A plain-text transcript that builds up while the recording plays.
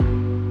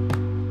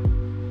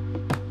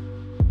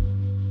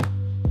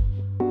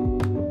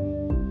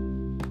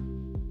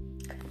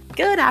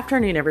Good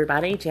afternoon,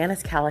 everybody.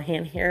 Janice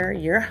Callahan here,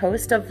 your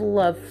host of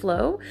Love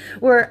Flow,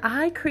 where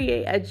I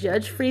create a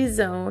judge-free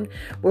zone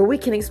where we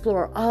can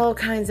explore all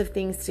kinds of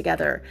things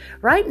together.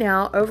 Right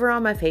now, over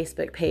on my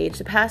Facebook page,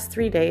 the past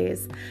 3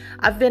 days,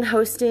 I've been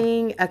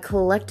hosting a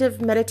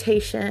collective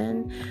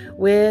meditation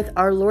with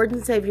our Lord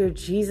and Savior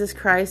Jesus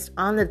Christ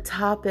on the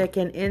topic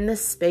and in the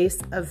space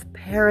of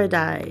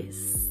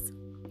paradise.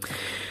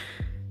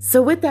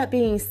 So with that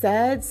being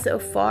said, so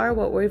far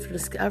what we've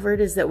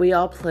discovered is that we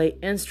all play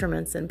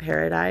instruments in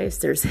paradise.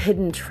 There's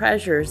hidden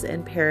treasures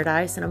in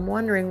paradise, and I'm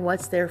wondering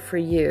what's there for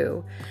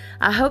you.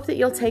 I hope that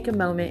you'll take a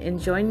moment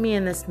and join me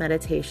in this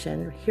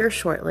meditation here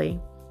shortly.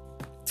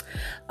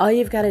 All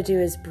you've got to do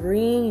is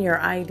bring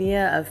your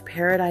idea of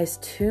paradise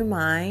to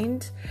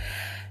mind.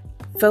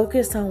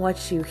 Focus on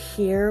what you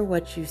hear,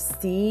 what you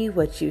see,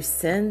 what you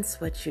sense,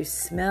 what you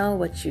smell,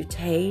 what you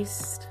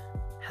taste.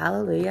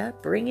 Hallelujah.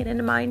 Bring it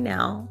into mind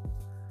now.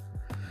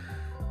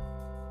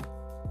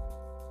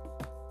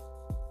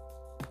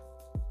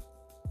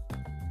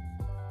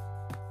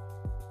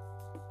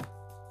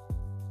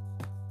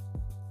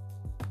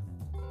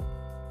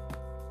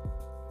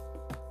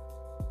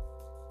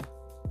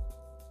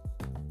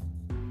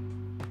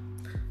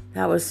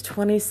 That was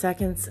 20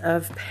 seconds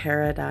of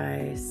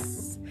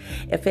paradise.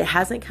 If it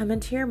hasn't come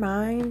into your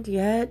mind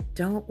yet,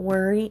 don't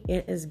worry,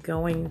 it is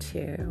going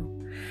to.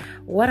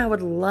 What I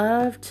would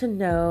love to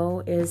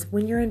know is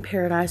when you're in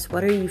paradise,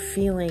 what are you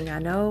feeling? I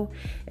know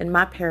in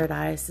my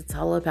paradise, it's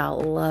all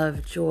about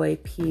love, joy,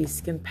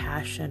 peace,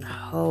 compassion,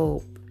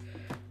 hope,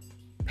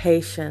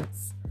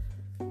 patience,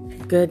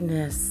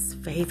 goodness,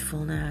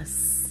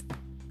 faithfulness,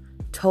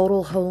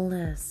 total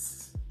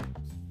wholeness.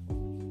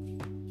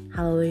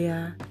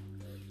 Hallelujah.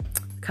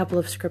 Couple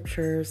of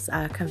scriptures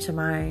come to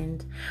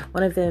mind.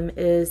 One of them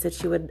is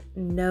that you would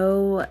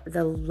know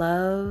the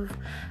love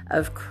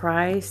of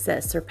Christ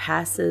that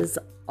surpasses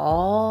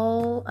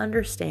all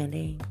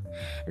understanding,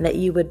 and that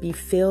you would be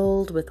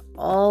filled with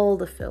all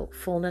the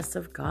fullness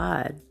of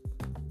God.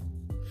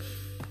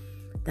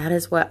 That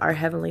is what our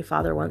Heavenly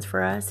Father wants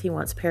for us. He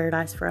wants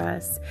paradise for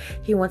us.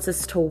 He wants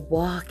us to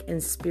walk in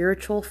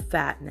spiritual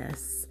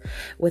fatness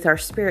with our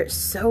spirit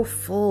so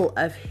full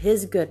of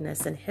His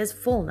goodness and His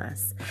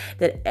fullness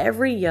that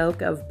every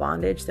yoke of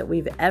bondage that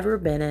we've ever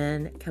been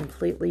in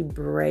completely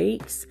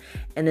breaks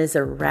and is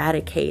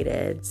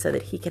eradicated so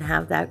that He can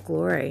have that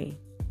glory.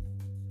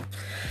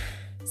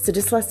 So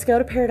just let's go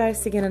to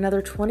paradise again,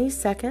 another 20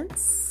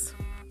 seconds.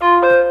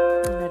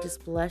 And I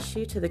just bless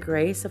you to the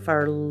grace of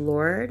our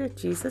Lord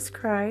Jesus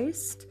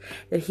Christ,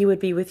 that He would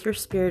be with your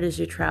spirit as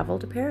you travel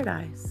to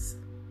paradise.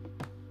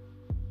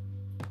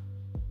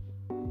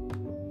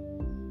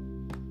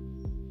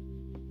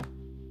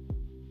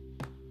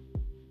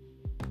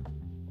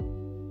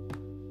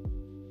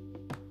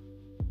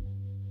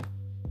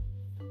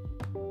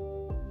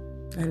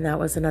 And that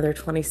was another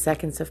 20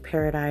 seconds of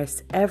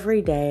paradise.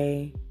 Every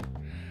day,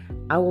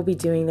 I will be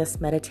doing this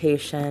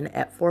meditation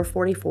at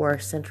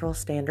 4:44 Central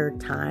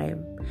Standard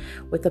Time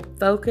with the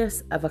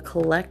focus of a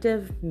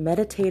collective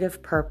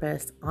meditative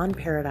purpose on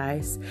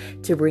paradise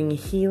to bring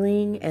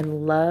healing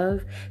and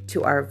love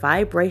to our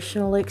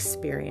vibrational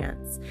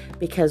experience,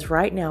 because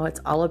right now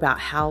it's all about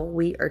how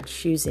we are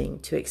choosing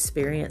to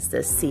experience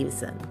this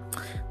season.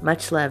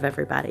 Much love,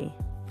 everybody.